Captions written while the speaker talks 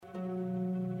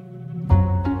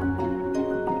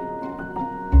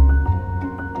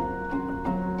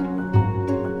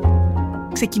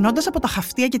Ξεκινώντας από τα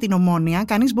Χαυτεία και την Ομόνοια,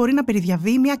 κανείς μπορεί να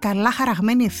περιδιαβεί μια καλά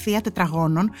χαραγμένη ευθεία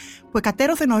τετραγώνων που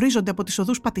εκατέρωθεν ορίζονται από τις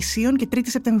οδούς Πατησίων και 3η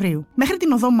Σεπτεμβρίου. Μέχρι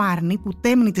την οδό Μάρνη, που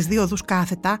τέμνει τις δύο οδούς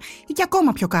κάθετα, ή και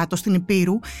ακόμα πιο κάτω, στην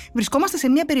Ηπείρου, βρισκόμαστε σε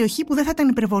μια περιοχή που δεν θα ήταν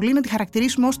υπερβολή να τη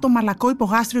χαρακτηρίσουμε ως το μαλακό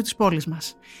υπογάστριο της πόλης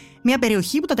μας. Μια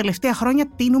περιοχή που τα τελευταία χρόνια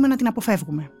τείνουμε να την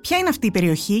αποφεύγουμε. Ποια είναι αυτή η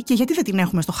περιοχή και γιατί δεν την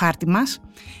έχουμε στο χάρτη μας?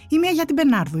 Είμαι η Αγιάτη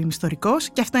Μπενάρδου, είμαι ιστορικός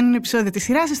και αυτό είναι ένα επεισόδιο της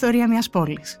σειράς Ιστορία μιας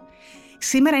πόλης.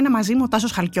 Σήμερα είναι μαζί μου ο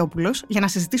Τάσος Χαλκιόπουλος για να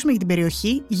συζητήσουμε για την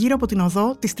περιοχή γύρω από την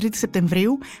οδό της 3ης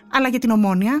Σεπτεμβρίου, αλλά για την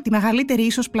Ομόνοια, τη μεγαλύτερη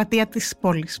ίσως πλατεία της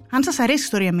πόλης. Αν σας αρέσει η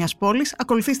ιστορία μιας πόλης,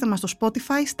 ακολουθήστε μας στο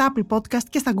Spotify, στα Apple Podcast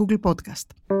και στα Google Podcast.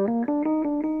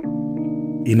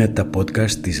 Είναι τα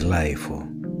podcast της Λάιφο.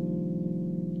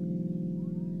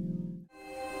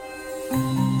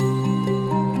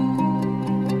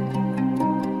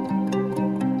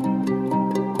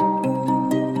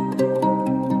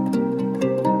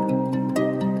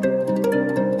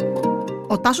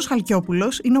 Ο Τάσος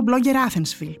Χαλκιόπουλος είναι ο blogger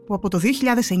Athensville, που από το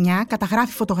 2009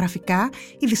 καταγράφει φωτογραφικά,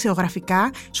 ειδησεογραφικά,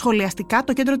 σχολιαστικά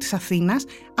το κέντρο της Αθήνας,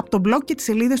 από το blog και τις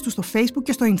σελίδες του στο Facebook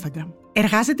και στο Instagram.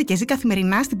 Εργάζεται και ζει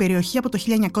καθημερινά στην περιοχή από το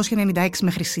 1996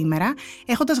 μέχρι σήμερα,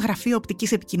 έχοντας γραφείο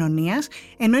οπτικής επικοινωνίας,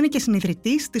 ενώ είναι και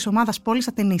συνιδρυτής της ομάδας πόλης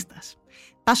Ατενίστας.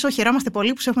 Τάσο, χαιρόμαστε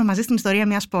πολύ που σε έχουμε μαζί στην ιστορία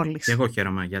μιας πόλης. Εγώ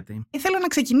χαίρομαι, γιατί. Θέλω να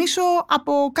ξεκινήσω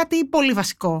από κάτι πολύ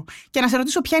βασικό και να σε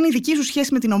ρωτήσω ποια είναι η δική σου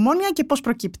σχέση με την Ομόνοια και πώς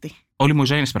προκύπτει. Όλη μου η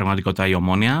ζωή είναι στην πραγματικότητα η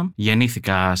Ομόνοια.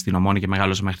 Γεννήθηκα στην Ομόνοια και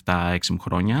μεγάλωσα μέχρι τα 6 μου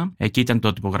χρόνια. Εκεί ήταν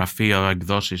το τυπογραφείο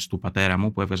εκδόσεις του πατέρα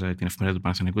μου που έβγαζε την εφημερίδα του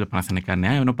Παναθηναϊκού, τα Παναθηναϊκά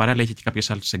Νέα, ενώ παράλληλα είχε και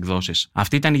κάποιες άλλες εκδόσεις.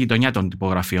 Αυτή ήταν η γειτονιά των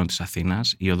τυπογραφείων της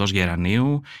Αθήνας, η οδός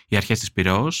Γερανίου, οι αρχές της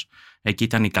Πειραιώς. Εκεί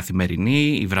ήταν η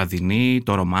Καθημερινή, η Βραδινή,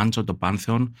 το Ρομάντσο, το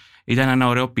Πάνθεον. Ήταν ένα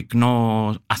ωραίο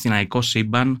πυκνό αθηναϊκό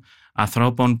σύμπαν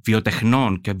ανθρώπων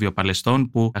βιοτεχνών και βιοπαλαιστών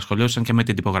που ασχολιόντουσαν και με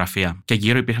την τυπογραφία. Και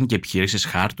γύρω υπήρχαν και επιχειρήσεις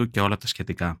χάρτου και όλα τα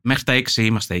σχετικά. Μέχρι τα 6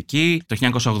 είμαστε εκεί. Το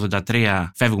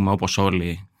 1983 φεύγουμε όπως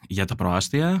όλοι για τα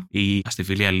προάστια, η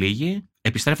αστιφιλία λίγη.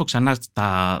 Επιστρέφω ξανά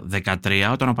στα 13,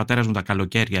 όταν ο πατέρας μου τα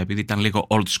καλοκαίρια, επειδή ήταν λίγο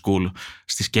old school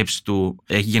στη σκέψη του,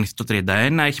 έχει γεννηθεί το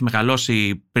 31, έχει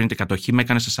μεγαλώσει πριν την κατοχή, με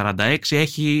έκανε στα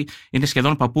 46, είναι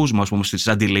σχεδόν παππούς μου, ας πούμε, στις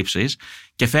αντιλήψεις,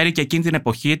 και φέρει και εκείνη την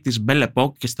εποχή της Belle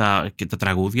Époque και τα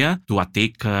τραγούδια του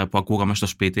Αττικ που ακούγαμε στο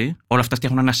σπίτι. Όλα αυτά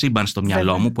φτιάχνουν ένα σύμπαν στο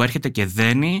μυαλό μου που έρχεται και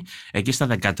δένει εκεί στα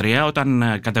 13,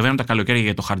 όταν κατεβαίνω τα καλοκαίρια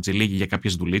για το Χαρτζηλίκι για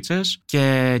κάποιες δουλίτσες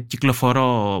και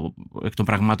κυκλοφορώ εκ των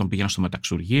πραγμάτων, πηγαίνω στο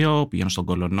μεταξουργείο, πηγαίνω στον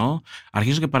Κολονό,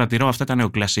 αρχίζω και παρατηρώ αυτά τα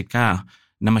νεοκλασικά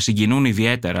να με συγκινούν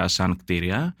ιδιαίτερα σαν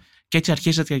κτίρια και έτσι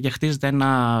αρχίζεται και χτίζεται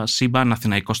ένα σύμπαν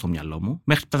αθηναϊκό στο μυαλό μου.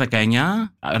 Μέχρι τα 19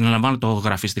 αναλαμβάνω το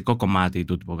γραφιστικό κομμάτι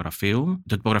του τυπογραφείου.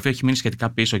 Το τυπογραφείο έχει μείνει σχετικά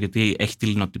πίσω γιατί έχει τη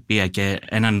λινοτυπία και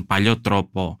έναν παλιό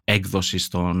τρόπο έκδοσης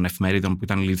των εφημερίδων που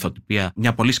ήταν η λιθοτυπία,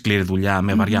 μια πολύ σκληρή δουλειά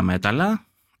με βαριά μέταλλα.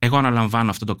 Εγώ αναλαμβάνω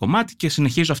αυτό το κομμάτι και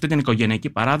συνεχίζω αυτή την οικογενειακή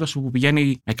παράδοση που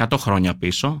πηγαίνει 100 χρόνια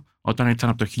πίσω, όταν ήρθαν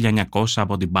από το 1900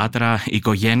 από την Πάτρα η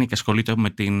οικογένεια και ασχολείται με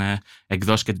την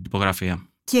εκδόση και την τυπογραφία.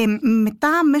 Και μετά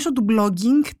μέσω του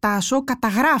blogging, Τάσο,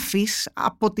 καταγράφεις,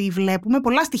 από ό,τι βλέπουμε,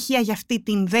 πολλά στοιχεία για αυτή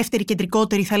την δεύτερη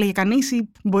κεντρικότερη, θα έλεγε κανείς, ή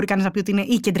μπορεί κανείς να πει ότι είναι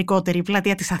η κεντρικότερη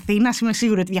πλατεία της Αθήνας, είμαι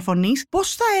σίγουρη ότι διαφωνείς.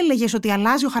 Πώς θα έλεγες ότι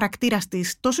αλλάζει ο χαρακτήρας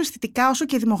της τόσο αισθητικά όσο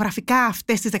και δημογραφικά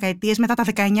αυτές τις δεκαετίες, μετά τα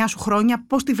 19 σου χρόνια,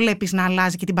 πώς τη βλέπεις να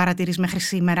αλλάζει και την παρατηρείς μέχρι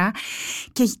σήμερα?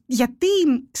 Και γιατί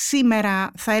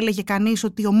σήμερα θα έλεγε κανείς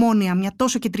ότι η Ομόνοια, μια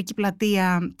τόσο κεντρική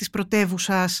πλατεία της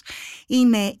πρωτεύουσας,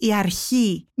 είναι η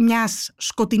αρχή μιας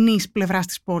σκοτεινής πλευράς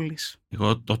της πόλης?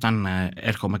 Εγώ όταν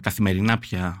έρχομαι καθημερινά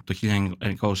πια το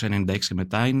 1996 και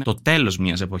μετά, είναι το τέλος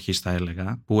μιας εποχής, θα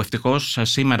έλεγα, που ευτυχώς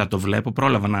σήμερα το βλέπω,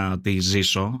 πρόλαβα να τη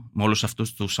ζήσω με όλους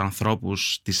αυτούς τους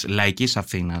ανθρώπους της λαϊκής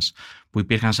Αθήνας που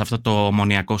υπήρχαν σε αυτό το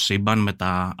ομονιακό σύμπαν, με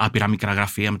τα άπειρα μικρά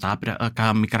γραφεία, με τα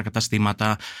άπειρα μικρά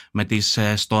καταστήματα, με τις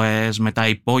στοές, με τα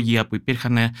υπόγεια που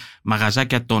υπήρχαν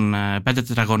μαγαζάκια των 5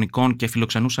 τετραγωνικών και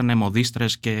φιλοξενούσαν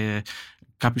μοδίστρες και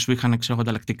κάποιους που είχαν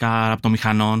ανταλλακτικά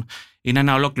ραπτομηχανών. Είναι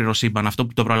ένα ολόκληρο σύμπαν αυτό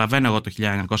που το προλαβαίνω εγώ το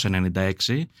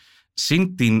 1996,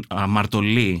 συν την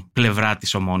αμαρτωλή πλευρά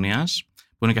της Ομόνοιας,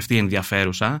 που είναι και αυτή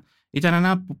ενδιαφέρουσα. Ήταν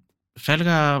ένα, θα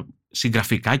έλεγα,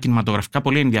 συγγραφικά, κινηματογραφικά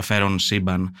πολύ ενδιαφέρον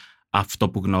σύμπαν αυτό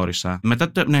που γνώρισα.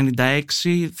 Μετά το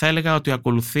 1996 θα έλεγα ότι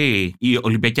ακολουθεί, οι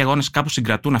Ολυμπιακοί Αγώνες κάπου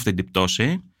συγκρατούν αυτή την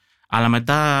πτώση, αλλά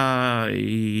μετά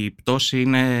η πτώση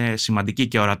είναι σημαντική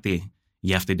και ορατή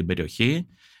για αυτή την περιοχή.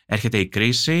 Έρχεται η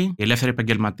κρίση, οι ελεύθεροι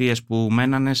επαγγελματίες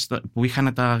που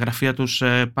είχαν τα γραφεία τους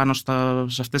πάνω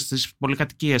σε αυτές τις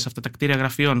πολυκατοικίες, αυτά τα κτίρια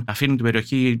γραφείων, αφήνουν την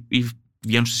περιοχή ή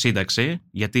βγαίνουν στη σύνταξη,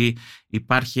 γιατί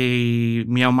υπάρχει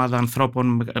μια ομάδα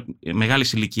ανθρώπων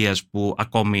μεγάλης ηλικίας που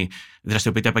ακόμη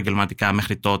δραστηριοποιείται επαγγελματικά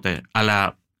μέχρι τότε,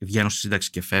 αλλά βγαίνουν στη σύνταξη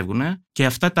και φεύγουν. Και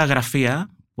αυτά τα γραφεία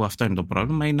που αυτό είναι το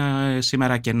πρόβλημα, είναι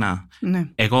σήμερα κενά. Ναι.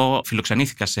 Εγώ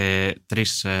φιλοξενήθηκα σε 3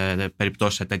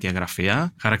 περιπτώσεις σε τέτοια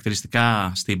γραφεία.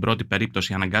 Χαρακτηριστικά στην πρώτη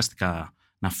περίπτωση αναγκάστηκα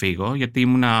να φύγω, γιατί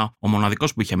ήμουνα ο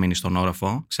μοναδικός που είχε μείνει στον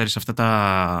όροφο. Ξέρεις,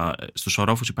 στους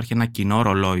ορόφους υπάρχει ένα κοινό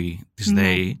ρολόι της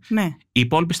ΔΕΗ. Ναι. Οι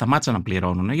υπόλοιποι σταμάτησαν να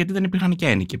πληρώνουν, γιατί δεν υπήρχαν και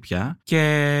ένοικοι πια.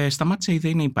 Και σταμάτησε η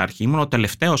ΔΕΗ να υπάρχει. Ήμουν ο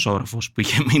τελευταίος όροφος που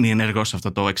είχε μείνει ενεργός σε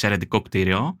αυτό το εξαιρετικό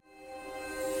κτίριο.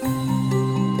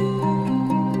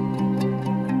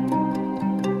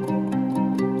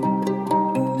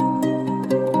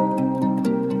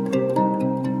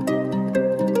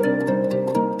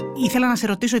 Ήθελα να σε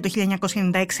ρωτήσω για το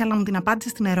 1996, αλλά μου την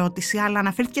απάντησες στην ερώτηση, αλλά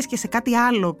αναφέρθηκες και σε κάτι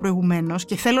άλλο προηγουμένως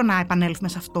και θέλω να επανέλθουμε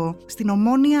σε αυτό. Στην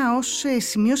Ομόνοια ως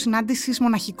σημείο συνάντησης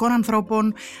μοναχικών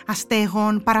ανθρώπων,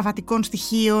 αστέγων, παραβατικών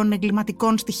στοιχείων,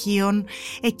 εγκληματικών στοιχείων.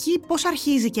 Εκεί πώς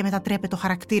αρχίζει και μετατρέπεται ο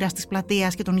χαρακτήρας της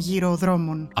πλατείας και των γύρω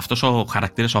δρόμων? Αυτός ο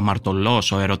χαρακτήρας, ο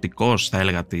αμαρτωλός, ο ερωτικός, θα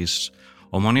έλεγα, της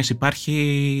Ομόνοιας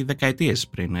υπάρχει δεκαετίες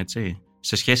πριν, έτσι.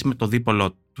 Σε σχέση με το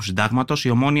δίπολο του συντάγματος, η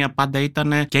Ομόνοια πάντα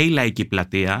ήταν και η λαϊκή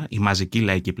πλατεία, η μαζική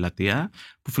λαϊκή πλατεία,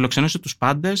 που φιλοξενούσε τους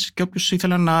πάντες και όποιους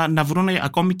ήθελαν να βρουν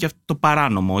ακόμη και το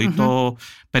παράνομο ή το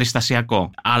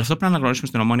περιστασιακό. Αλλά αυτό που πρέπει να αναγνωρίσουμε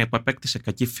στην Ομόνοια, που επέκτησε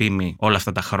κακή φήμη όλα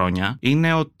αυτά τα χρόνια,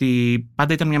 είναι ότι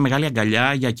πάντα ήταν μια μεγάλη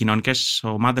αγκαλιά για κοινωνικές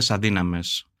ομάδες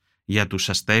αδύναμες. Για τους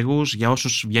αστέγους, για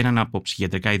όσους βγαίνουν από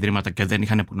ψυχιατρικά ιδρύματα και δεν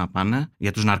είχαν που να πάνε,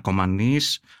 για τους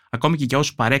ναρκωμανείς, ακόμη και για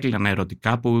όσους παρέκλειναν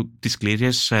ερωτικά, που τις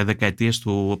σκληρές δεκαετίες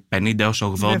του 50 έως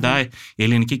 80 η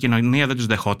ελληνική κοινωνία δεν τους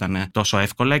δεχόταν τόσο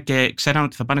εύκολα και ξέραν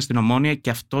ότι θα πάνε στην Ομόνοια και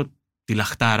αυτό, τη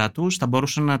λαχτάρα τους, θα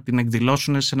μπορούσαν να την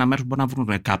εκδηλώσουν σε ένα μέρος που μπορούν να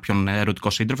βρουν κάποιον ερωτικό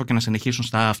σύντροφο και να συνεχίσουν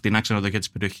στα φτηνά ξενοδοχεία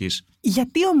της περιοχής.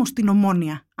 Γιατί όμως την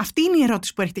Ομόνοια? Αυτή είναι η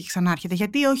ερώτηση που έρχεται και ξανάρχεται.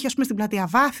 Γιατί όχι, ας πούμε, στην πλατεία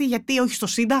Βάθη, γιατί όχι στο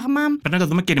Σύνταγμα? Πρέπει να το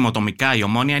δούμε και ρημοτομικά. Η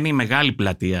Ομόνοια είναι η μεγάλη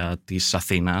πλατεία της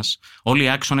Αθήνας. Όλοι οι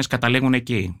άξονες καταλήγουν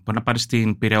εκεί. Μπορεί να πάρει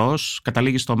στην Πειραιώς,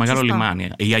 καταλήγει στο μεγάλο λιμάνι.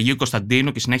 Η Αγίου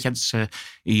Κωνσταντίνου και συνέχεια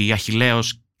η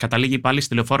Αχιλλέως καταλήγει πάλι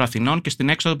στη Λεωφόρο Αθηνών και στην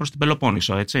έξοδο προς την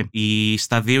Πελοπόννησο, έτσι. Η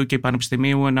Σταδίου και η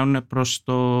Πανεπιστημίου ενώνουν προς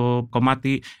το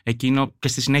κομμάτι εκείνο και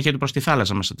στη συνέχεια του προς τη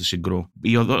θάλασσα μέσα τη Συγκρού.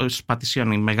 Η οδός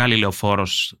Πατησίων, η μεγάλη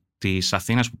λεωφόρος της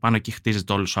Αθήνας, που πάνω εκεί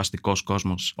χτίζεται όλος ο αστικός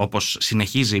κόσμος, όπως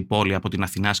συνεχίζει η πόλη από την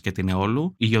Αθηνάς και την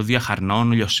Αιώλου, η Οδεία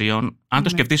Χαρνών, Λιωσίων. Αν το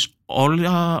σκεφτείς,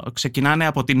 όλα ξεκινάνε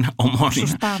από την Ομόνοια.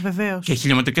 Σωστά, βεβαίως. Και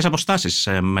χιλιομετρικές αποστάσεις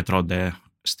μετρώνται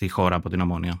στη χώρα από την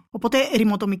Ομόνοια. Οπότε,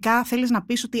 ρημοτομικά θέλεις να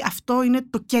πεις ότι αυτό είναι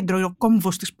το κέντρο, ο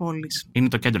κόμβος της πόλης. Είναι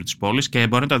το κέντρο της πόλης και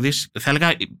μπορεί να το δεις, θα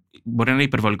έλεγα, μπορεί να είναι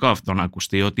υπερβολικό αυτό να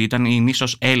ακουστεί, ότι ήταν η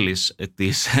νήσος Έλλης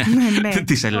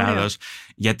της Ελλάδος.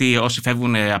 Γιατί όσοι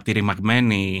φεύγουν από τη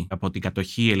ρημαγμένη, από την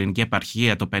κατοχή ελληνική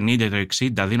επαρχία το 50 το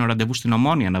 60, δίνουν ραντεβού στην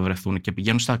Ομόνοια να βρεθούν και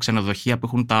πηγαίνουν στα ξενοδοχεία που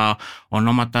έχουν τα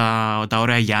ονόματα, τα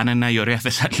ωραία Γιάννενα, η ωραία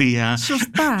Θεσσαλία.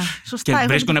 Σωστά. Και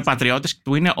βρίσκουν πατριώτες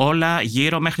που είναι όλα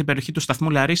γύρω μέχρι την περιοχή του σταθμού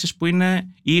Λαρίσης, που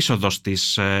είναι η είσοδος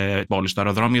της πόλης. Το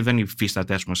αεροδρόμιο δεν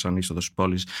υφίσταται, ας πούμε, σαν είσοδος της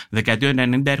πόλης. Δεκαετία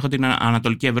 90 έρχονται την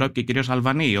Ανατολική Ευρώπη και κυρίως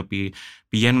Αλβανοί, οι οποίοι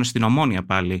πηγαίνουν στην Ομόνοια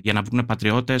πάλι για να βρουν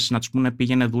πατριώτες, να τους πούνε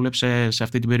πήγαινε, δούλεψε σε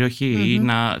αυτή την περιοχή ή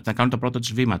να κάνουν τα πρώτα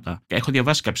τους βήματα. Και έχω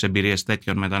διαβάσει κάποιες εμπειρίες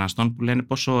τέτοιων μεταναστών που λένε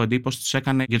πόσο εντύπωση τους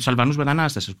έκανε για τους Αλβανούς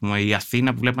μετανάστες. Ας πούμε, η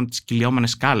Αθήνα που βλέπαν τις κυλιόμενες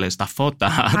σκάλες, τα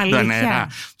φώτα, τα νερά.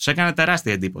 Τους έκανε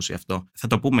τεράστια εντύπωση αυτό. Θα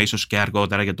το πούμε ίσως και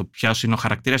αργότερα για το ποιος είναι ο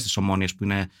χαρακτήρας της Ομόνοιας, που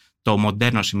είναι το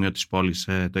μοντέρνο σημείο της πόλης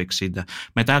το 60.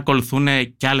 Μετά ακολουθούν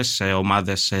και άλλες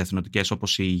ομάδες εθνοτικές,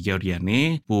 όπως οι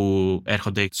Γεωργιανοί, που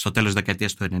έρχονται στο τέλος της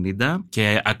δεκαετίας του 90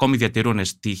 και ακόμη διατηρούν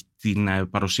την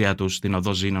παρουσία τους στην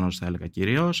οδό Ζήνωνος, θα έλεγα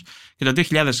κυρίως. Και το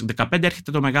 2015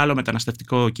 έρχεται το μεγάλο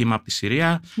μεταναστευτικό κύμα από τη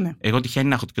Συρία. Ναι. Εγώ τυχαίνει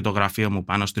να έχω και το γραφείο μου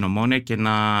πάνω στην Ομόνοια και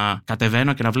να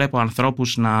κατεβαίνω και να βλέπω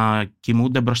ανθρώπους να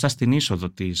κοιμούνται μπροστά στην είσοδο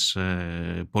της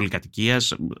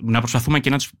πολυκατοικίας, να προσπαθούμε και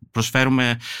να τους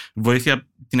προσφέρουμε βοήθεια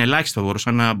την ελάχιστη,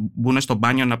 μπορούσαν να μπουν στο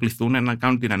μπάνιο, να πληθούν, να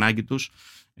κάνουν την ανάγκη τους.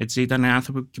 Έτσι ήταν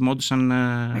άνθρωποι που κοιμόντουσαν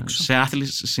σε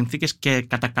άθλιες συνθήκες και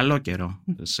κατά καλό καιρό,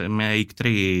 με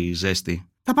ικτρή ζέστη.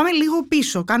 Θα πάμε λίγο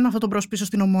πίσω. Κάνουμε αυτό το μπρος πίσω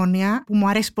στην Ομόνοια, που μου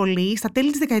αρέσει πολύ. Στα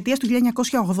τέλη της δεκαετίας του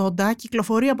 1980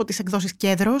 κυκλοφορεί από τις εκδόσεις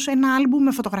Κέντρος ένα άλμπουμ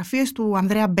με φωτογραφίες του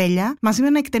Ανδρέα Μπέλια μαζί με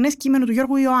ένα εκτενές κείμενο του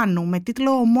Γιώργου Ιωάννου με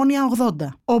τίτλο Ομόνοια 80,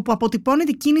 όπου αποτυπώνει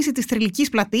την κίνηση της τριλικής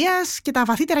πλατείας και τα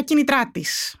βαθύτερα κίνητρά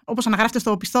της, όπως αναγράφεται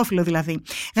στο οπισθόφυλλο δηλαδή.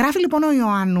 Γράφει λοιπόν ο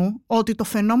Ιωάννου ότι το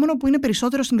φαινόμενο που είναι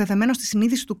περισσότερο συνδεδεμένο στη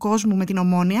συνείδηση του κόσμου με την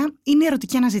Ομόνοια είναι η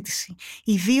ερωτική αναζήτηση.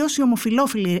 Ιδίως η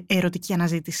ομοφυλόφιλη ερωτική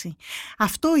αναζήτηση.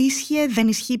 Αυτό ίσχυε, δεν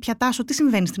ισχύει πια, Τάσο? Τι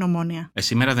συμβαίνει στην Ομόνοια?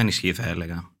 Σήμερα δεν ισχύει, θα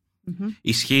έλεγα.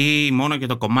 Ισχύει μόνο για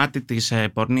το κομμάτι της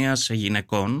πορνείας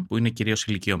γυναικών, που είναι κυρίως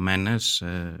ηλικιωμένες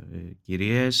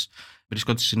κυρίες.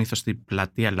 Βρίσκονται συνήθως στην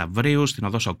πλατεία Λαβρίου, στην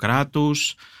οδό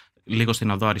Σοκράτους. λίγο στην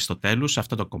οδό Αριστοτέλου, σε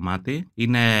αυτό το κομμάτι.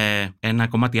 Είναι ένα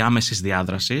κομμάτι άμεσης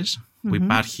διάδρασης που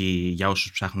υπάρχει για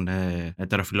όσους ψάχνουν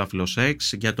ετεροφιλόφιλο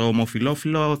σεξ. Για το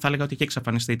ομοφιλόφιλο θα έλεγα ότι έχει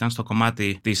εξαφανιστεί, ήταν στο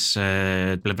κομμάτι της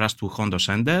πλευράς του Χόντο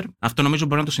Σέντερ. Αυτό νομίζω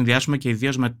μπορούμε να το συνδυάσουμε και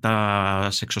ιδίως με τα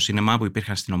σεξοσινεμά που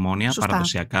υπήρχαν στην Ομόνοια,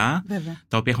 παραδοσιακά,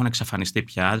 τα οποία έχουν εξαφανιστεί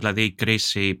πια. Δηλαδή η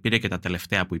κρίση πήρε και τα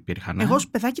τελευταία που υπήρχαν. Εγώ ως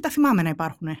παιδάκι τα θυμάμαι να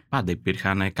υπάρχουν. Πάντα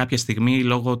υπήρχαν. Κάποια στιγμή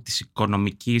λόγω της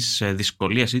οικονομικής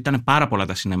δυσκολίας ήταν πάρα πολλά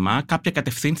τα σινεμά. Κάποια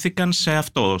κατευθύνθηκαν σε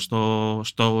αυτό,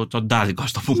 στο ντάδικο,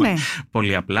 ας το πούμε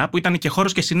πολύ απλά, που ήταν και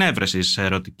χώρος και συνέβρεσης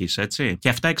ερωτικής, έτσι. Και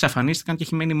αυτά εξαφανίστηκαν και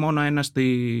έχει μείνει μόνο ένα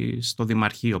στο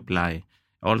Δημαρχείο πλάι.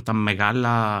 Όλα τα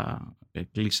μεγάλα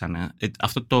κλείσανε.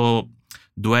 Αυτό το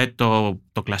ντουέτο,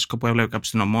 το κλασικό που έβλεπε κάποιος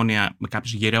στην Ομόνοια με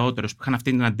κάποιους γυρεότερους που είχαν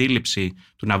αυτή την αντίληψη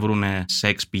του να βρούνε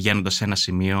σεξ πηγαίνοντας σε ένα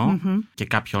σημείο και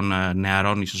κάποιων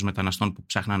νεαρών ίσως μεταναστών που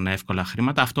ψάχνανε εύκολα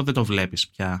χρήματα, αυτό δεν το βλέπεις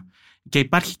πια. Και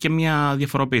υπάρχει και μια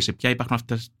διαφοροποίηση. Πια υπάρχουν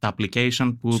αυτά τα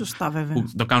application που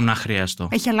το κάνουν αχρίαστο.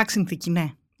 Έχει αλλάξει συνθήκη,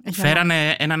 ναι.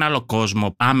 Φέρανε έναν άλλο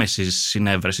κόσμο άμεσης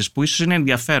συνέβρεσης που ίσως είναι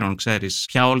ενδιαφέρον, ξέρεις.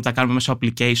 Πια όλοι τα κάνουμε μέσω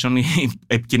application ή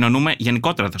επικοινωνούμε,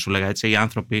 γενικότερα θα σου λέγα έτσι, οι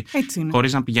άνθρωποι,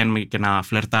 χωρίς να πηγαίνουμε και να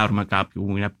φλερτάρουμε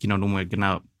κάποιου ή να επικοινωνούμε και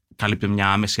να καλύπτουμε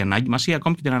μια άμεση ανάγκη μας ή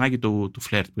ακόμη και την ανάγκη του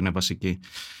φλερτ που είναι βασική.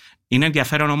 Είναι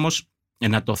ενδιαφέρον όμως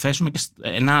να το θέσουμε και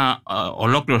ένα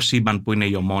ολόκληρο σύμπαν που είναι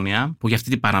η Ομόνοια, που για αυτή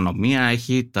την παρανομία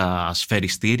έχει τα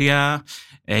σφαιριστήρια,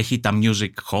 έχει τα music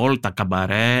hall, τα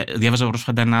καμπαρέ. Διάβαζα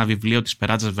πρόσφατα ένα βιβλίο της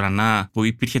Περάτζας Βρανά που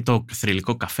υπήρχε το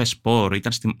θρυλικό καφέ Σπορ,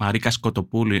 ήταν στη Μαρίκα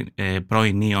Σκοτοπούλη,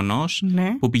 πρώην Ίωνος,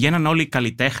 που πηγαίναν όλοι οι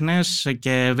καλλιτέχνες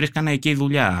και βρίσκανε εκεί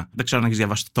δουλειά. Δεν ξέρω αν έχεις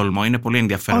διαβάσει το τολμό, είναι πολύ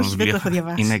ενδιαφέρον βιβλίο. Δεν το έχω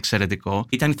διαβάσει. Είναι εξαιρετικό.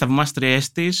 Ήταν οι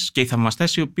θαυμάστριές της και οι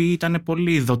θαυμαστές οι οποίοι ήταν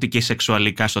πολύ δοτικοί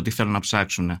σεξουαλικά στο τι θέλουν να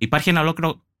ψάξουν. Υπάρχει ένα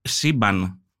ολόκληρο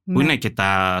σύμπαν που είναι και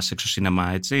τα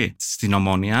σεξοσινεμά, έτσι, στην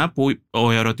Ομόνοια, που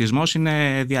ο ερωτισμός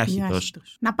είναι διάχυτος.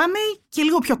 Να πάμε και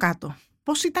λίγο πιο κάτω.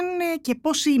 Πώς ήταν και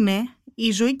πώς είναι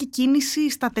η ζωή και κίνηση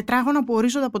στα τετράγωνα που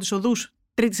ορίζονται από τις οδούς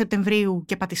 3 Σεπτεμβρίου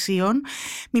και Πατησίων.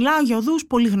 Μιλάω για οδούς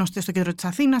πολύ γνωστές στο κέντρο της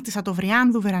Αθήνας, της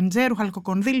Ατοβριάνδου, Βεραντζέρου,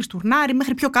 Χαλκοκονδύλης, Τουρνάρη,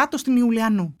 μέχρι πιο κάτω στην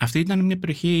Ιουλιανού. Αυτή ήταν μια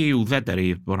περιοχή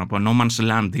ουδέτερη, μπορώ να πω, no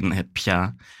man's land είναι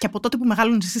πια. Και από τότε που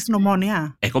μεγαλώνεις εσύ στην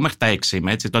Ομόνοια. Εγώ μέχρι τα 6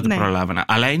 είμαι, έτσι, τότε προλάβαινα.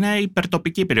 Αλλά είναι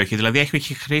υπερτοπική περιοχή, δηλαδή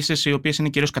έχει χρήσεις οι οποίες είναι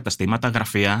κυρίως καταστήματα,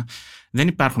 γραφεία. Δεν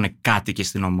υπάρχουν κάτοικοι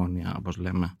στην Ομόνοια, όπως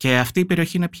λέμε. Και αυτή η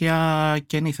περιοχή είναι πια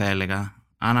κενή, θα έλεγα.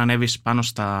 Αν ανέβεις πάνω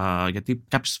γιατί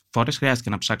κάποιες φορές χρειάστηκε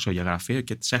να ψάξω για γραφείο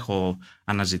και τις έχω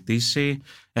αναζητήσει,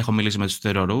 έχω μιλήσει με τους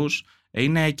τερορούς.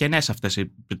 Είναι κενές αυτές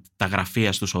τα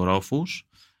γραφεία στους ορόφους.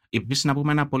 Επίσης, να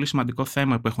πούμε ένα πολύ σημαντικό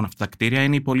θέμα που έχουν αυτά τα κτίρια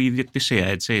είναι η πολυιδιοκτησία.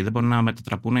 Έτσι. Δεν μπορούν να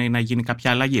μετατραπούν ή να γίνει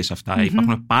κάποια αλλαγή σε αυτά.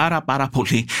 Υπάρχουν πάρα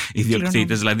πολλοί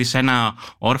ιδιοκτήτες. Δηλαδή, σε ένα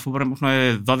όροφο μπορεί να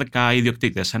έχουν 12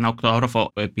 ιδιοκτήτες. Σε ένα 8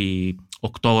 όροφο επί 8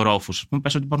 ορόφους.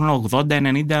 Πες ότι υπάρχουν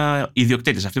 80-90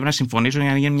 ιδιοκτήτες. Αυτοί πρέπει να συμφωνήσουν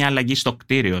για να γίνει μια αλλαγή στο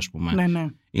κτίριο, ας πούμε. Ναι.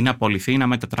 Ή να απολυθεί ή να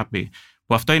μετατραπεί.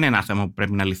 Που αυτό είναι ένα θέμα που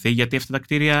πρέπει να λυθεί, γιατί αυτά τα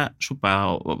κτίρια, σου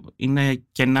είπα, είναι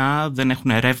κενά, δεν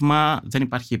έχουν ρεύμα, δεν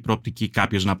υπάρχει προοπτική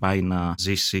κάποιος να πάει να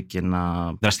ζήσει και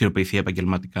να δραστηριοποιηθεί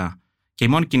επαγγελματικά. Και η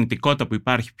μόνη κινητικότητα που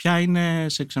υπάρχει πια είναι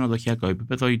σε ξενοδοχειακό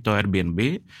επίπεδο ή το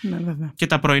Airbnb. Ναι, βέβαια. Και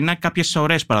τα πρωινά κάποιες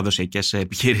ωραίες παραδοσιακές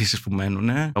επιχειρήσεις που μένουν,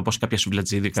 όπως κάποια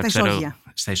σουβλατζίδικα,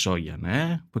 στα ισόγεια,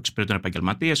 ναι, που εξυπηρετούν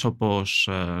επαγγελματίες, όπως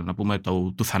να πούμε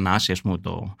του Θανάση, ας πούμε,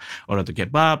 το ωραίο το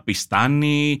κεμπάπ, η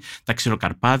Στάνη, τα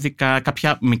ξηροκαρπάδικα,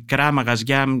 κάποια μικρά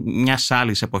μαγαζιά μιας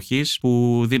άλλης εποχής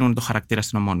που δίνουν το χαρακτήρα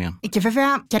στην Ομόνοια. Και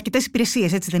βέβαια και αρκετές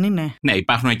υπηρεσίες, έτσι δεν είναι? Ναι,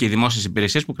 υπάρχουν και οι δημόσιες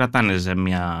υπηρεσίες που κρατάνε σε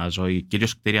μια ζωή,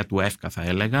 κυρίως κτίρια του ΕΦΚΑ, θα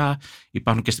έλεγα.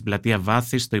 Υπάρχουν και στην πλατεία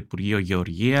Βάθης, στο Υπουργείο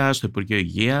Γεωργίας, στο Υπουργείο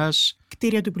Υγείας.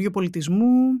 Κτίρια του Υπουργείου Πολιτισμού.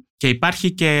 Και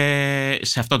υπάρχει και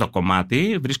σε αυτό το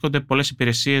κομμάτι βρίσκονται πολλές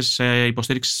υπηρεσίες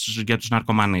υποστήριξης για τους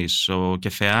ναρκωμανείς. Ο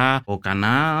ΚΕΘΕΑ, ο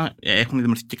ΚΑΝΑ, έχουν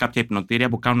δημιουργηθεί και κάποια υπνοτήρια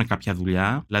που κάνουν κάποια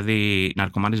δουλειά. Δηλαδή, οι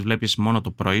ναρκωμανείς βλέπεις μόνο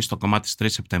το πρωί στο κομμάτι της 3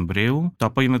 Σεπτεμβρίου. Το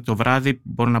απόγευμα και το βράδυ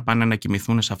μπορούν να πάνε να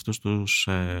κοιμηθούν σε αυτούς τους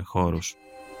χώρους.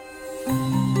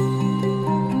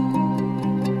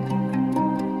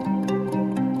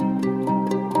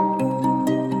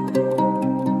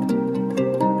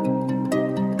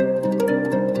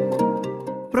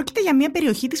 Πρόκειται για μια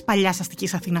περιοχή της παλιάς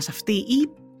αστικής Αθήνας αυτή, ή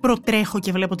προτρέχω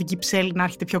και βλέπω την Κυψέλη να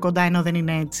έρχεται πιο κοντά ενώ δεν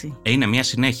είναι έτσι? Είναι μια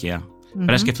συνέχεια.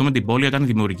 Πρέπει να σκεφτούμε την πόλη όταν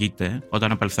δημιουργείται,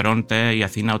 όταν απελευθερώνεται η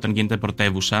Αθήνα, όταν γίνεται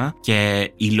πρωτεύουσα,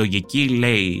 και η λογική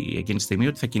λέει εκείνη τη στιγμή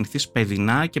ότι θα κινηθείς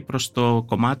παιδινά και προς το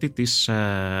κομμάτι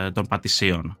των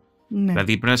Πατησίων. Ναι.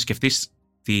 Δηλαδή πρέπει να σκεφτείς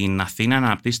την Αθήνα να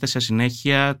αναπτύσσεται σε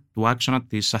συνέχεια του άξονα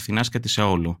της Αθηνάς και της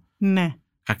Αιώλου. Ναι.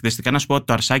 Χαρακτηριστικά να σου πω ότι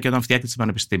το Αρσάκι όταν φτιάχτηκε το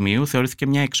Πανεπιστημίου θεωρήθηκε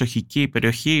μια εξοχική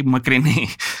περιοχή μακρινή.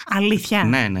 Αλήθεια?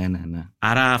 Ναι.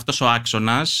 Άρα αυτός ο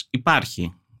άξονας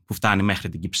υπάρχει, που φτάνει μέχρι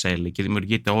την Κυψέλη και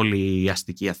δημιουργείται όλη η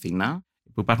αστική Αθήνα,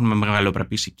 που υπάρχουν με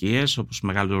μεγαλοπρεπείς οικίες, όπως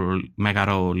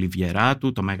Μέγαρο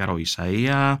Λιβιεράτου, το Μέγαρο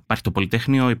Ισαΐα, υπάρχει το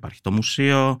Πολυτεχνείο, υπάρχει το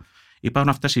Μουσείο.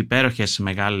 Υπάρχουν αυτές οι υπέροχες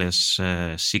μεγάλες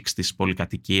 60's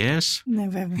πολυκατοικίες, ναι,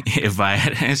 βέβαια.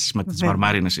 ευαέρες με τις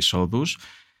μαρμάρινες εισόδους.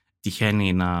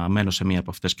 Τυχαίνει να μένω σε μία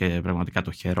από αυτές και πραγματικά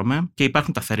το χαίρομαι. Και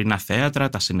υπάρχουν τα θερινά θέατρα,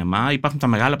 τα σινεμά, υπάρχουν τα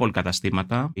μεγάλα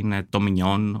πολυκαταστήματα. Είναι το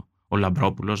Μινιόν, ο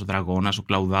Λαμπρόπουλος, ο Δραγώνας, ο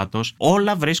Κλαουδάτος.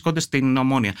 Όλα βρίσκονται στην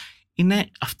Ομόνοια. Είναι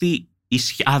αυτή η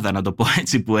σιάδα, να το πω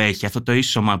έτσι, που έχει, αυτό το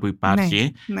ίσωμα που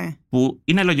υπάρχει, ναι. που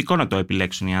είναι λογικό να το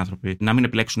επιλέξουν οι άνθρωποι. Να μην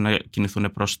επιλέξουν να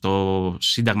κινηθούν προς το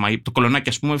Σύνταγμα. Το Κολονάκι,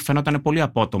 ας πούμε, φαινόταν πολύ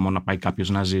απότομο να πάει κάποιος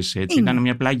να ζήσει. Έτσι. Ήταν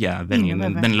μια πλαγιά. Δεν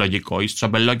είναι λογικό. Ή στους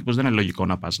αμπελόκηπους δεν είναι λογικό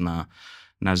να πας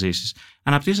να ζήσεις.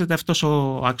 Αναπτύσσεται αυτός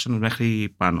ο άξονας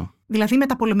μέχρι πάνω. Δηλαδή με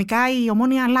τα πολεμικά η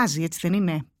Ομόνοια αλλάζει, έτσι δεν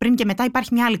είναι? Πριν και μετά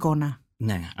υπάρχει μια άλλη εικόνα.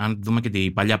 Ναι, αν δούμε και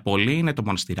την παλιά πόλη, είναι το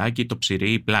μοναστηράκι, το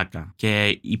ψηρί, η πλάκα.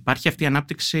 Και υπάρχει αυτή η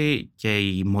ανάπτυξη και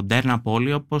η μοντέρνα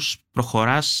πόλη όπως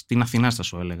προχωράς στην Αθηνά, θα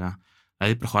σου έλεγα.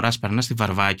 Δηλαδή, προχωράς, περνάς στη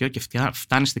Βαρβάκιο και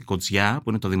φτάνεις στην Κοτζιά, που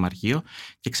είναι το Δημαρχείο,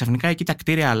 και ξαφνικά εκεί τα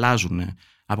κτίρια αλλάζουν.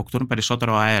 Αποκτούν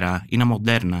περισσότερο αέρα, είναι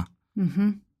μοντέρνα.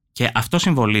 Mm-hmm. Και αυτό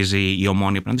συμβολίζει η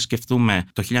Ομόνοια. Πρέπει να τη σκεφτούμε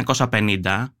το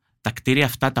 1950. Τα κτίρια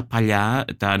αυτά τα παλιά,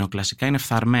 τα νεοκλασικά, είναι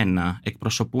φθαρμένα.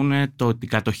 Εκπροσωπούν την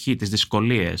κατοχή, τις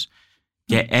δυσκολίες.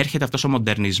 Και έρχεται αυτός ο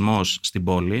μοντερνισμός στην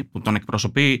πόλη, που τον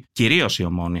εκπροσωπεί κυρίως η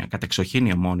Ομόνοια, κατεξοχήν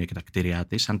η Ομόνοια και τα κτίρια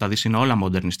της. Αν τα δεις, είναι όλα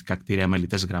μοντερνιστικά κτίρια με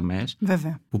λιτές γραμμές.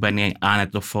 Βέβαια. Που μπαίνει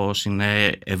άνετο φως,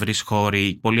 είναι ευρύς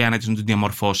χώροι, πολύ άνετες είναι τις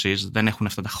διαμορφώσεις, δεν έχουν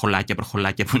αυτά τα χολάκια,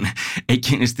 προχολάκια που είναι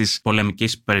εκείνης της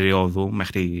πολεμικής περίοδου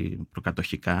μέχρι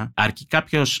προκατοχικά. Αρκεί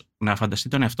κάποιος να φανταστεί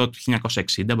τον εαυτό του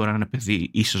 1960, μπορεί να είναι παιδί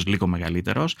ίσως λίγο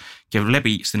μεγαλύτερος, και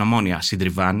βλέπει στην Ομόνοια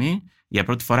συντριβάνι, για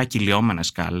πρώτη φορά κυλιόμενες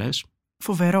σκάλες.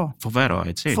 Φοβερό,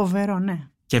 έτσι. Φοβερό, ναι.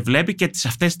 Και βλέπει και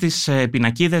αυτές τις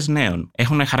πινακίδες νέων.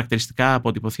 Έχουν χαρακτηριστικά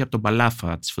αποτυπωθεί από τον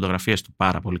Παλάφα, τις φωτογραφίες του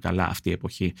πάρα πολύ καλά αυτή η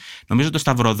εποχή. Νομίζω το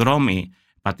σταυροδρόμι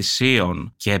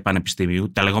Πατησίων και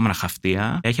Πανεπιστημίου, τα λεγόμενα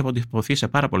Χαυτεία, έχει αποτυπωθεί σε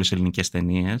πάρα πολλές ελληνικές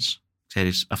ταινίες.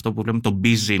 Ξέρεις, αυτό που βλέπουμε τον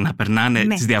Μπίζι να περνάνε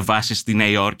τις διαβάσεις στη Νέα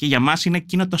Υόρκη, για μας είναι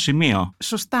εκείνο το σημείο.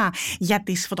 Σωστά. Για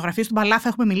τις φωτογραφίες του Μπαλάφα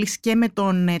έχουμε μιλήσει και με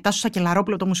τον Τάσο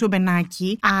Σακελαρόπουλο, το Μουσείο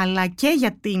Μπενάκη, αλλά και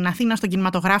για την Αθήνα στον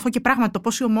κινηματογράφο, και πράγματι το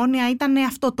πώς η Ομόνοια ήταν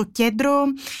αυτό το κέντρο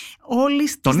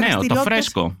όλης της δραστηριότητας. Το νέο, το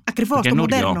φρέσκο. Ακριβώς, το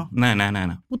μοντέρνο. Ναι.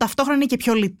 Που ταυτόχρονα είναι και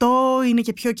πιο λιτό, είναι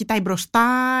και πιο κοιτάει μπροστά,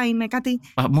 είναι κάτι.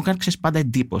 Μου έκανε πάντα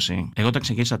εντύπωση. Εγώ όταν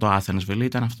ξεκίνησα το Athensville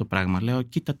ήταν αυτό το πράγμα. Λέω,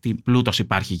 κοίτα τι πλούτος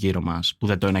υπάρχει γύρω μας που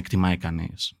δεν το εκτιμάει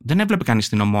κανείς. Δεν έβλεπε κανείς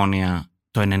την Ομόνοια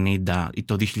το 90 ή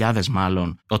το 2000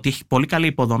 μάλλον, ότι έχει πολύ καλή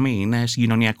υποδομή, είναι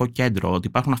συγκοινωνιακό κέντρο, ότι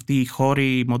υπάρχουν αυτοί οι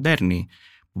χώροι μοντέρνοι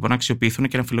που μπορούν να αξιοποιηθούν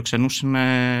και να φιλοξενούσουν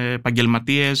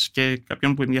επαγγελματίες και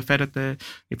κάποιον που ενδιαφέρεται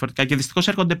διαφορετικά. Και δυστυχώς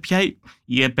έρχονται πια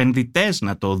οι επενδυτές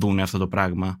να το δουν αυτό το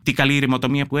πράγμα. Τι καλή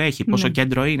ηρημοτομία που έχει, πόσο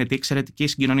κέντρο είναι, τι εξαιρετική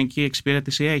συγκοινωνική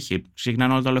εξυπηρέτηση έχει.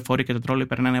 Ξεκινάνε όλα τα λεωφορεία και τα τρόλια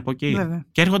περνάνε από εκεί. Βέβαια.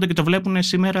 Και έρχονται και το βλέπουν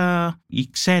σήμερα οι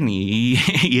ξένοι,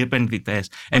 οι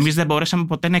επενδυτές. Εμείς δεν μπορέσαμε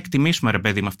ποτέ να εκτιμήσουμε, ρε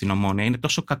παιδί, με αυτήν την Ομόνοια. Είναι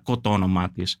τόσο κακό το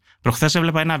όνομά της. Προχθές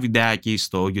έβλεπα ένα βιντεάκι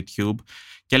στο YouTube.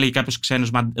 Και έλεγε κάποιος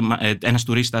ξένος, ένας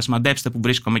τουρίστας, μαντέψτε που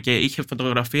βρίσκομαι, και είχε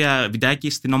φωτογραφία, βιντεάκι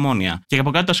στην Ομόνοια. Και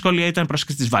από κάτω τα σχόλια ήταν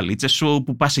πρόσεχε στις βαλίτσες σου,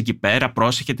 που πας εκεί πέρα,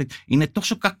 πρόσεχε. Είναι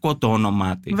τόσο κακό το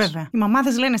όνομά της. Βέβαια. Οι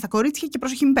μαμάδες λένε στα κορίτσια και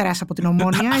πρόσεχε μην περάσει από την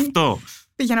Ομόνοια. Αυτό.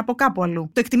 Για να πω κάπου αλλού.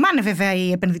 Το εκτιμάνε βέβαια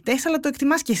οι επενδυτές, αλλά το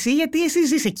εκτιμάς και εσύ, γιατί εσύ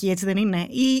ζεις εκεί, έτσι δεν είναι?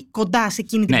 Ή κοντά σε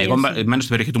εκείνη την περιοχή. Ναι, εγώ μένω στην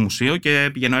περιοχή του μουσείου και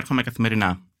πηγαίνω, έρχομαι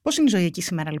καθημερινά. Πώς είναι η ζωή εκεί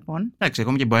σήμερα, λοιπόν? Εντάξει, εγώ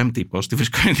είμαι και μποέμ τύπος, τη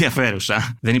βρίσκω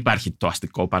ενδιαφέρουσα. Δεν υπάρχει το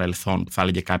αστικό παρελθόν που θα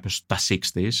έλεγε κάποιος τα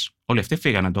 60's. Όλοι αυτοί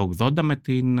φύγανε το 80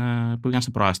 που πήγαν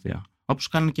στα προάστια. Όπως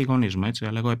κάνουν και οι γονείς μου, έτσι.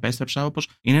 Αλλά εγώ επέστρεψα, όπως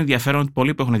είναι ενδιαφέρον ότι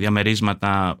πολλοί που έχουν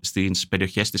διαμερίσματα στις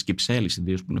περιοχές της Κυψέλης,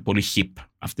 ιδίως που είναι πολύ hip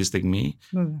αυτή τη στιγμή.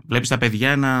 Βλέπεις τα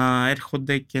παιδιά να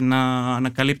έρχονται και να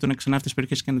ανακαλύπτουν ξανά αυτές τις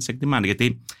περιοχές και να τις εκτιμάνε.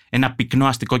 Γιατί ένα πυκνό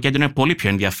αστικό κέντρο είναι πολύ πιο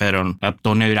ενδιαφέρον από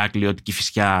το Νέο Ηράκλειο, την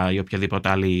Κηφισιά ή οποιαδήποτε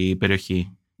άλλη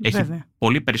περιοχή. Έχει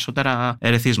πολύ περισσότερα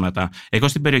ερεθίσματα. Εγώ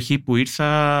στην περιοχή που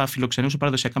ήρθα φιλοξενούσα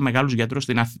παραδοσιακά μεγάλους γιατρούς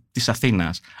της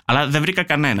Αθήνας. Αλλά δεν βρήκα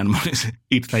κανέναν μόλις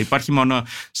ήρθα. Υπάρχει μόνο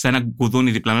σε ένα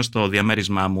κουδούνι διπλανό στο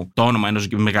διαμέρισμά μου το όνομα ενός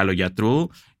μεγάλου γιατρού.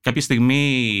 Κάποια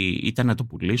στιγμή ήταν να το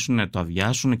πουλήσουν, να το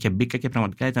αδειάσουν, και μπήκα και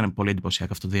πραγματικά ήταν πολύ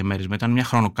εντυπωσιακό αυτό το διαμέρισμα. Ήταν μια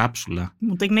χρονοκάψουλα.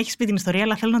 Μου την έχεις πει την ιστορία,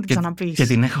 αλλά θέλω να την ξαναπείς. Και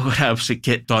την έχω γράψει.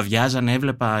 Και το αδειάζανε,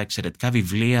 έβλεπα εξαιρετικά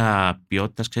βιβλία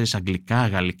ποιότητας, ξέρεις, αγγλικά,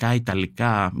 γαλλικά,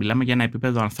 ιταλικά. Μιλάμε για ένα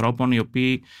επίπεδο ανθρώπων οι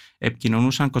οποίοι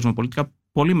επικοινωνούσαν κοσμοπολιτικά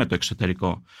πολύ με το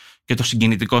εξωτερικό. Και το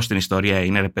συγκινητικό στην ιστορία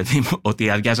είναι, ρε παιδί μου, ότι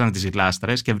αδειάζανε τις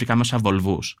γλάστρες και βρήκαμε όσα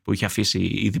βολβούς που είχε αφήσει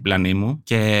η διπλανή μου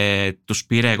και τους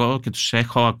πήρε εγώ και τους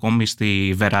έχω ακόμη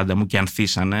στη βεράντα μου και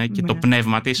ανθίσανε. Και το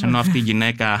πνεύμα της, ενώ αυτή η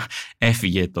γυναίκα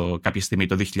έφυγε κάποια στιγμή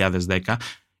το 2010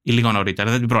 ή λίγο νωρίτερα,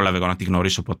 δεν την πρόλαβε εγώ να τη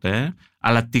γνωρίσω ποτέ,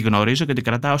 αλλά τη γνωρίζω και την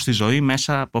κρατάω στη ζωή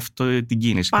μέσα από αυτή την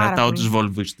κίνηση. Κρατάω τους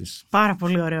βολβούς της. Πάρα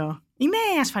πολύ ωραίο. Είναι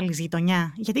ασφαλής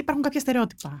γειτονιά, γιατί υπάρχουν κάποια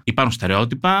στερεότυπα. Υπάρχουν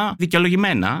στερεότυπα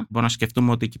δικαιολογημένα. Μπορούμε να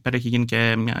σκεφτούμε ότι εκεί πέρα έχει γίνει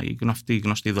και μια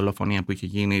γνωστή δολοφονία που είχε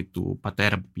γίνει του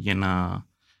πατέρα που πήγε να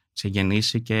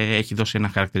ξεγεννήσει και έχει δώσει ένα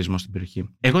χαρακτηρισμό στην περιοχή.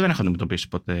 Εγώ δεν έχω αντιμετωπίσει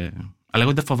ποτέ. Αλλά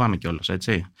εγώ δεν φοβάμαι κιόλας,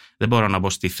 έτσι. Δεν μπορώ να μπω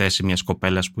στη θέση μιας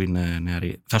κοπέλας που είναι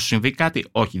νεαρή. Θα σου συμβεί κάτι?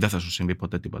 Όχι, δεν θα σου συμβεί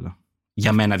ποτέ τίποτα.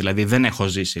 Για μένα δηλαδή δεν έχω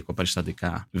ζήσει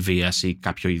περιστατικά βίας ή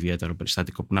κάποιο ιδιαίτερο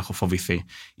περιστατικό που να έχω φοβηθεί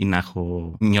ή να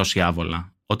έχω νιώσει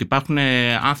άβολα. Ότι υπάρχουν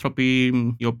άνθρωποι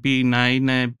οι οποίοι να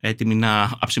είναι έτοιμοι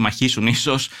να αψημαχήσουν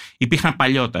ίσως, υπήρχαν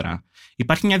παλιότερα.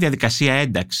 Υπάρχει μια διαδικασία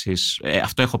ένταξης,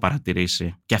 αυτό έχω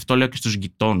παρατηρήσει. Και αυτό λέω και στους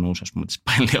γειτόνους, ας πούμε, τις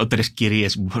παλαιότερες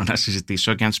κυρίες που μπορώ να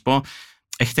συζητήσω και να τις πω: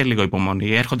 έχετε λίγο υπομονή.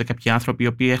 Έρχονται κάποιοι άνθρωποι οι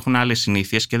οποίοι έχουν άλλες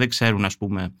συνήθειες και δεν ξέρουν, ας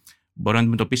πούμε, μπορεί να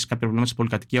αντιμετωπίσει κάποια προβλήματα στην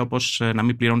πολυκατοικία, όπως να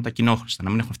μην πληρώνουν τα κοινόχρηστα, να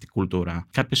μην έχουν αυτή την κουλτούρα.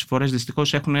 Κάποιες φορές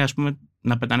δυστυχώς έχουν, ας πούμε,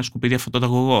 να πετάνε σκουπίδια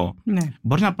φωτοταγωγό. Ναι.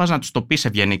 Μπορεί να πας να τους το πεις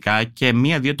ευγενικά και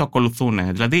μία-δύο το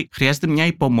ακολουθούν. Δηλαδή χρειάζεται μια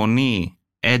υπομονή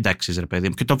ένταξης, ρε παιδί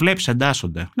μου, και το βλέπεις,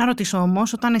 εντάσσονται. Να ρωτήσω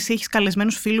όμως, όταν εσύ έχεις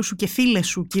καλεσμένους φίλους σου και φίλες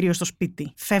σου κυρίως στο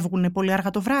σπίτι, φεύγουν πολύ αργά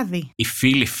το βράδυ?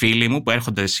 Οι φίλοι μου που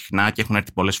έρχονται συχνά και έχουν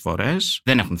έρθει πολλές φορές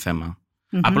δεν έχουν θέμα.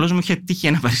 Απλώς μου είχε τύχει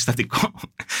ένα περιστατικό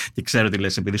και ξέρω τι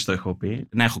λες επειδή το έχω πει.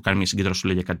 Να έχω κάνει μια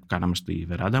συγκεντρωσούλα για κάτι που κάναμε στη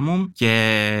βεράντα μου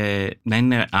και να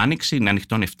είναι άνοιξη, να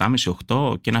ανοιχτώνει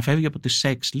 7.30-8 και να φεύγει από τις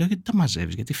 6. Λέω: γιατί τα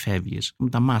μαζεύεις, γιατί φεύγεις? Μου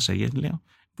τα μάσαγε, λέω.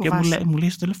 Φοβάσαι. Και μου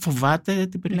λέει: φοβάται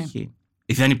την περιοχή. Ναι.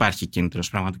 Δεν υπάρχει κίνδυνος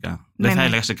πραγματικά. Δεν θα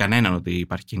έλεγα σε κανέναν ότι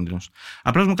υπάρχει κίνδυνος.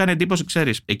 Απλώς μου κάνει εντύπωση,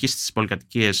 ξέρεις, εκεί στις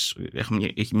πολυκατοικίες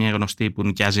έχει μια γνωστή που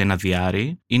νοικιάζει ένα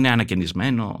διάρρη, είναι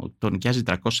ανακαινισμένο, το νοικιάζει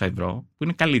 300 ευρώ, που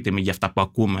είναι καλή τιμή για αυτά που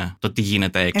ακούμε, το τι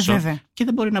γίνεται έξω. Και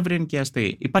δεν μπορεί να βρει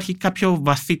νοικιαστή. Υπάρχει κάποιο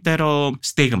βαθύτερο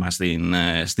στίγμα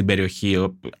στην περιοχή,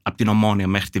 από την Ομόνοια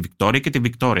μέχρι τη Βικτόρια και τη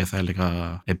Βικτόρια, θα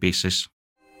έλεγα επίσης.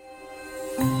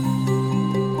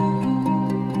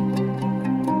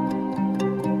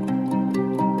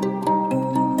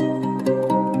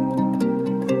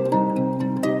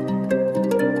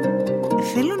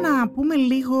 Να πούμε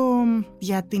λίγο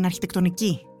για την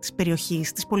αρχιτεκτονική της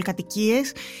περιοχής, τις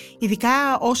πολυκατοικίες,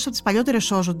 ειδικά όσες από τις παλιότερες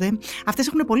σώζονται. Αυτές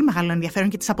έχουν πολύ μεγάλο ενδιαφέρον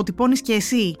και τις αποτυπώνεις και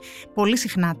εσύ πολύ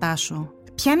συχνά, Τάσο.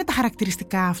 Ποια είναι τα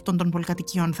χαρακτηριστικά αυτών των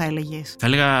πολυκατοικιών, θα έλεγες? Θα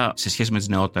έλεγα σε σχέση με τις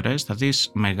νεότερες, θα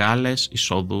δεις μεγάλες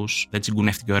εισόδους. Δεν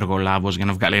τσιγκουνεύτηκε ο εργολάβος για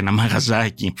να βγάλει ένα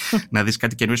μαγαζάκι. Να δεις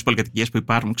κάτι καινούριες πολυκατοικίες που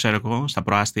υπάρχουν, ξέρω εγώ, στα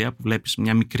προάστια, που βλέπεις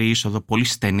μια μικρή είσοδο πολύ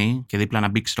στενή και δίπλα να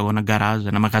μπει, ξέρω εγώ, ένα γκαράζ,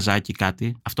 ένα μαγαζάκι,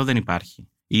 κάτι. Αυτό δεν υπάρχει.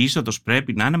 Η είσοδος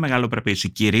πρέπει να είναι μεγαλοπρεπής. Η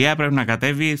κυρία πρέπει να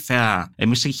κατέβει θεά.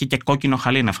 Εμείς είχε και κόκκινο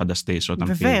χαλί, να φανταστείς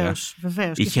όταν πήγα.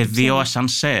 Βεβαίως. Είχε 2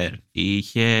 ασανσέρ.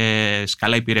 Είχε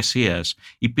σκάλα υπηρεσίας.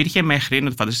 Υπήρχε μέχρι, να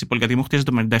το φανταστείς, η πολυκατοικία μου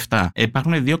χτίζεται το 1957.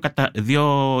 Υπάρχουν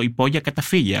 2 υπόγεια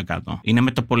καταφύγια κάτω. Είναι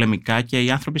μεταπολεμικά και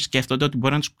οι άνθρωποι σκέφτονται ότι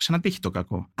μπορεί να τους ξανατύχει το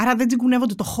κακό. Άρα δεν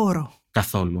τσιγκουνεύονται το χώρο.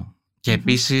 Καθόλου. Και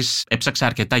επίσης έψαξα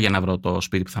αρκετά για να βρω το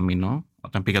σπίτι που θα μείνω.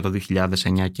 Όταν πήγα το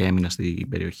 2009 και έμεινα στην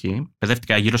περιοχή,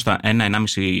 παιδεύτηκα γύρω στα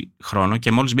 1-1,5 χρόνο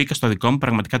και μόλις μπήκα στο δικό μου,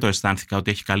 πραγματικά το αισθάνθηκα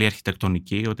ότι έχει καλή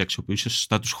αρχιτεκτονική, ότι αξιοποιούσε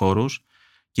σωστά τους χώρους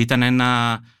και ήταν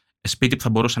ένα σπίτι που θα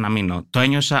μπορούσα να μείνω. Το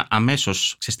ένιωσα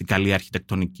αμέσως στην καλή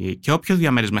αρχιτεκτονική. Και όποιο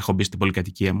διαμέρισμα έχω μπει στην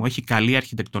πολυκατοικία μου έχει καλή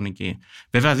αρχιτεκτονική.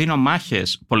 Βέβαια, δίνω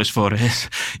μάχες πολλές φορές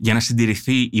για να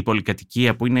συντηρηθεί η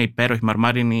πολυκατοικία που είναι υπέροχη,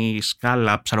 μαρμάρινη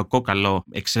σκάλα, ψαροκόκαλο,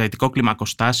 εξαιρετικό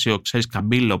κλιμακοστάσιο, ξέρεις,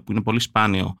 καμπύλο που είναι πολύ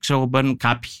σπάνιο. Ξέρω εγώ, μπαίνουν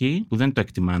κάποιοι που δεν το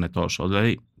εκτιμάνε τόσο.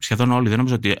 Δηλαδή, σχεδόν όλοι δεν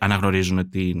νομίζω ότι αναγνωρίζουν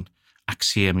την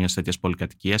αξία μιας τέτοιας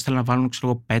πολυκατοικίας. Θέλουν να βάλουν, ξέρω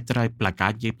εγώ, πέτρα,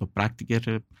 πλακάκι, το πράκτικερ.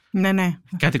 Ναι.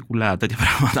 Κάτι κουλά, τέτοια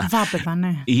πράγματα. Βάπεδα,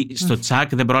 ναι. Στο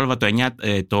τσάκ δεν πρόλαβα το 9,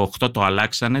 το 8 το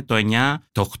αλλάξανε, το 9,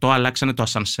 το 8 αλλάξανε το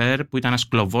ασανσέρ που ήταν ένας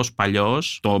κλωβός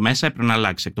παλιός. Το μέσα έπρεπε να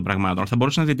αλλάξει εκ των πραγμάτων. Θα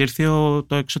μπορούσε να διατηρηθεί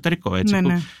το εξωτερικό, έτσι.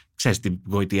 Ναι. Ξέρεις την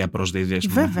γοητεία προσδίδει.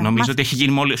 Νομίζω ότι έχει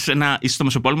γίνει μόλις είσαι στο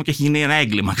Μεσοπόλεμο και έχει γίνει ένα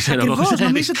έγκλημα. Ακριβώς, νομίζω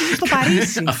ότι είσαι στο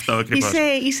Παρίσι. Αυτό ακριβώς.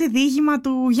 Είσαι διήγημα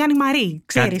του Γιάννη Μαρί.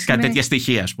 Ξέρεις. Κάτι τέτοια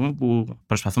στοιχεία, ας πούμε, που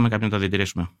προσπαθούμε κάποιον να τα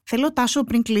διατηρήσουμε. Θέλω, Τάσο,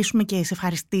 πριν κλείσουμε και σε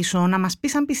ευχαριστήσω, να μας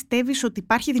πεις αν πιστεύεις ότι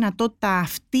υπάρχει δυνατότητα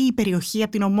αυτή η περιοχή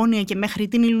από την Ομόνοια και μέχρι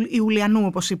την Ιουλιανού,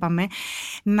 όπως είπαμε,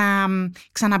 να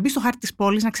ξαναμπεί στο χάρτη της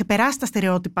πόλης, να ξεπεράσει τα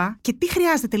στερεότυπα και τι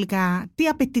χρειάζεται τελικά, τι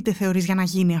απαιτείται, θεωρείς, για να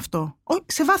γίνει αυτό.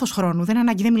 Σε βάθος χρόνου, δεν είναι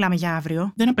ανάγκη, δεν μιλάμε για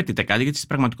αύριο. Δεν απαιτείται κάτι, γιατί στην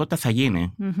πραγματικότητα θα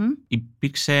γίνει.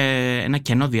 Υπήρξε ένα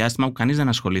κενό διάστημα που κανείς δεν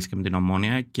ασχολήθηκε με την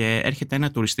Ομόνοια και έρχεται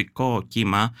ένα τουριστικό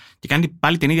κύμα και κάνει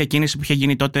πάλι την ίδια κίνηση που είχε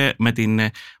γίνει τότε με την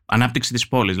ανάπτυξη της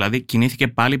πόλης. Δηλαδή, κινήθηκε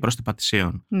πάλι προς την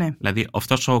Πατησίων. Ναι. Δηλαδή,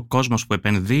 αυτός ο κόσμος που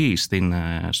επενδύει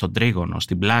στον τρίγωνο,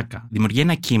 στην πλάκα, δημιουργεί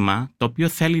ένα κύμα το οποίο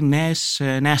θέλει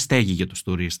νέα στέγη για τους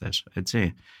τουρίστες.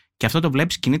 Έτσι. Και αυτό το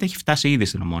βλέπεις, κινείται, έχει φτάσει ήδη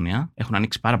στην Ομόνοια. Έχουν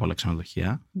ανοίξει πάρα πολλά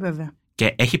ξενοδοχεία. Βέβαια.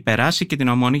 Και έχει περάσει και την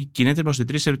Ομόνοια και κινείται προς την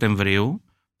 3 Σεπτεμβρίου,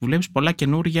 που βλέπεις πολλά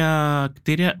καινούρια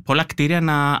κτίρια, πολλά κτίρια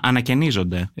να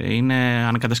ανακαινίζονται. Είναι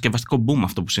ανακατασκευαστικό boom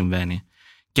αυτό που συμβαίνει.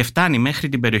 Και φτάνει μέχρι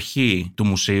την περιοχή του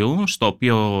μουσείου, στο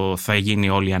οποίο θα γίνει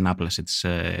όλη η ανάπλαση της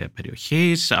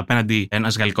περιοχής. Απέναντι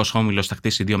ένας γαλλικός όμιλος θα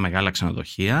χτίσει 2 μεγάλα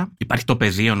ξενοδοχεία. Υπάρχει το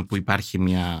Παιδίων, που υπάρχει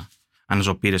μια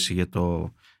αναζωπήρεση για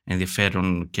το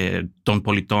ενδιαφέρον και των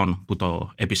πολιτών που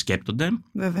το επισκέπτονται.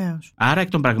 Βεβαίως. Άρα, εκ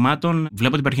των πραγμάτων,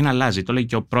 βλέπω την περιοχή να αλλάζει. Το λέει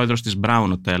και ο πρόεδρος της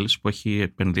Brown Hotels, που έχει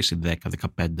επενδύσει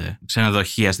 10-15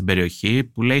 ξενοδοχεία στην περιοχή,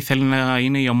 που λέει θέλει να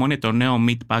είναι η Ομόνοια το νέο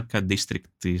Meatpack District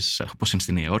της, όπως είναι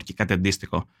στη Νέα Υόρκη, κάτι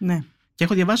αντίστοιχο. Ναι. Και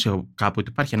έχω διαβάσει κάπου ότι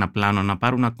υπάρχει ένα πλάνο να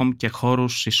πάρουν ακόμη και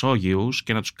χώρους ισόγειους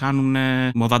και να τους κάνουν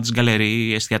μοδάτες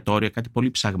γκαλερί, εστιατόρια, κάτι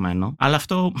πολύ ψαγμένο. Αλλά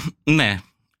αυτό, ναι,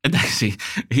 εντάξει,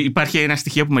 υπάρχει ένα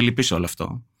στοιχείο που με λυπεί σε όλο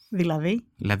αυτό.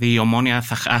 Δηλαδή η Ομόνοια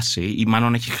θα χάσει, ή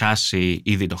μάλλον έχει χάσει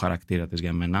ήδη το χαρακτήρα της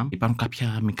για μένα. Υπάρχουν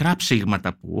κάποια μικρά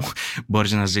ψήγματα που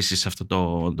μπορείς να ζήσεις σε αυτό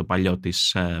το παλιό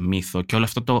της μύθο και όλο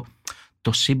αυτό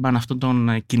το σύμπαν αυτών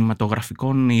των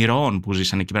κινηματογραφικών ηρώων που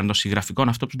ζήσαν εκεί πέρα, των συγγραφικών,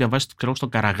 αυτό που διαβάζεις στο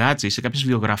Καραγάτσι, σε κάποιες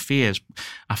βιογραφίες,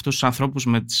 αυτούς τους ανθρώπους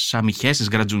με τις αμυχές, τις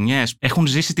γρατζουνιές, έχουν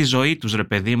ζήσει τη ζωή τους, ρε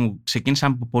παιδί μου,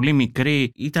 ξεκίνησαν από πολύ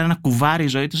μικροί, ήταν ένα κουβάρι η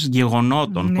ζωή τους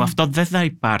γεγονότων, που αυτό δεν θα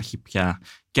υπάρχει πια.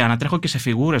 Και ανατρέχω και σε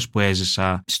φιγούρες που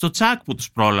έζησα. Στο τσακ που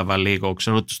τους πρόλαβα λίγο,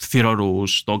 ξέρω, τους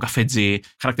θηρορούς, στο καφετζί.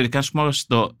 Χαρακτηριστικά, ας πούμε,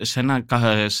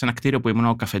 σε ένα κτίριο που ήμουν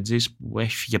ο καφετζής που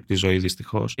έφυγε από τη ζωή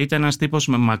δυστυχώς. Ήταν ένας τύπος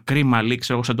με μακρύ μαλλί,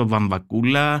 ξέρω, σαν τον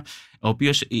Βαμβακούλα, ο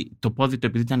οποίος το πόδι του,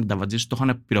 επειδή ήταν νταβατζής, το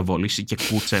είχαν πυροβολήσει και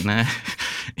κούτσενε.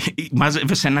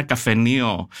 Μάζευε σε ένα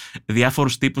καφενείο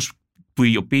διάφορους τύπους που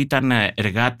οι οποίοι ήταν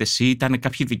εργάτες ή ήταν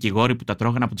κάποιοι δικηγόροι που τα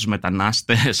τρώγαν από τους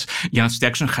μετανάστες για να τους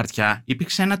φτιάξουν χαρτιά.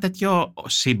 Υπήρξε ένα τέτοιο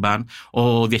σύμπαν.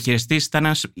 Ο διαχειριστής ήταν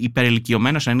ένας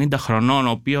υπερηλικιωμένος 90 χρονών, ο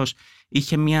οποίος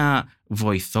είχε μια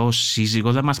βοηθό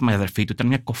σύζυγο, δεν μάθαμε αδερφή του, ήταν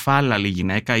μια κοφάλαλη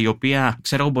γυναίκα, η οποία,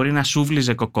 ξέρω, μπορεί να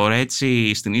σούβλιζε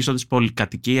κοκορέτσι στην είσοδο της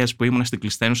πολυκατοικίας που ήμουν στην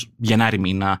Κλειστένους Γενάρη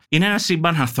μήνα. Είναι ένα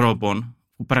σύμπαν ανθρώπων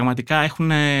που πραγματικά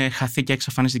έχουν χαθεί και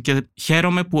εξαφανιστεί. Και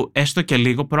χαίρομαι που έστω και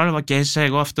λίγο πρόλαβα και έζησα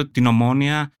εγώ αυτό την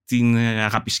Ομόνοια, την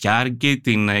αγαπησιάρικη,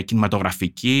 την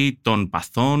κινηματογραφική, των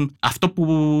παθών. Αυτό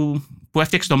που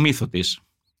έφτιαξε το μύθο της.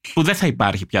 Που δεν θα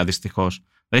υπάρχει πια δυστυχώς.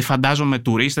 Δηλαδή φαντάζομαι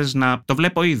τουρίστες να το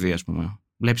βλέπω ήδη, ας πούμε.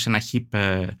 Βλέπεις ένα χιπ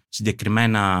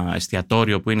συγκεκριμένα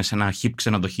εστιατόριο που είναι σε ένα χιπ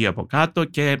ξενοδοχείο από κάτω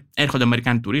και έρχονται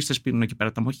Αμερικάνοι τουρίστες, πίνουν εκεί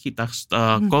πέρα τα μοχίτα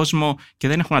στον κόσμο και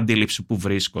δεν έχουν αντίληψη που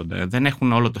βρίσκονται. Δεν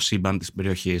έχουν όλο το σύμπαν της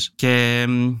περιοχής. Και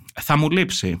θα μου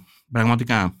λείψει.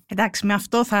 Πραγματικά. Εντάξει, με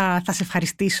αυτό θα σε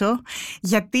ευχαριστήσω,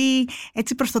 γιατί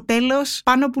έτσι προς το τέλος,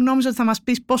 πάνω που νόμιζα ότι θα μας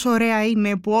πεις πόσο ωραία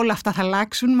είναι που όλα αυτά θα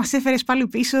αλλάξουν, μας έφερες πάλι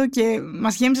πίσω και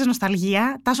μας γέμισες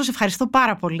νοσταλγία. Τάσο, σε ευχαριστώ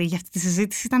πάρα πολύ για αυτή τη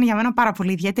συζήτηση. Ήταν για μένα πάρα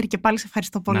πολύ ιδιαίτερη και πάλι σε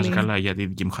ευχαριστώ πολύ. Να είσαι καλά, για τη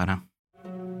δική μου χαρά.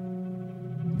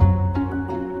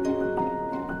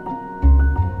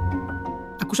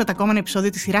 Ακούσατε ακόμα ένα επεισόδιο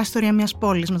της σειράς «Ιστορία μιας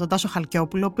πόλης» με τον Τάσο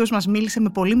Χαλκιόπουλο, ο οποίος μας μίλησε με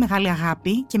πολύ μεγάλη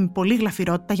αγάπη και με πολύ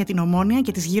γλαφυρότητα για την Ομόνοια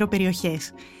και τις γύρω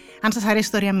περιοχές. Αν σας αρέσει η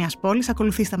ιστορία μιας πόλης,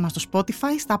 ακολουθήστε μας στο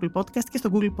Spotify, στα Apple Podcast και στο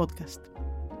Google Podcast.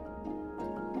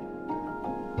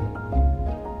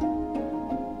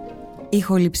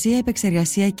 Ηχοληψία,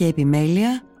 επεξεργασία και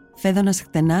επιμέλεια, Φέδωνας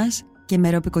Χτενάς και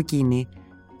Μερόπικοκίνη.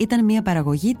 Ήταν μια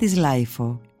παραγωγή της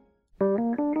Λάιφο.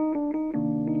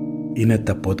 Είναι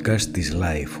τα podcast της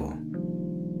Λάιφο.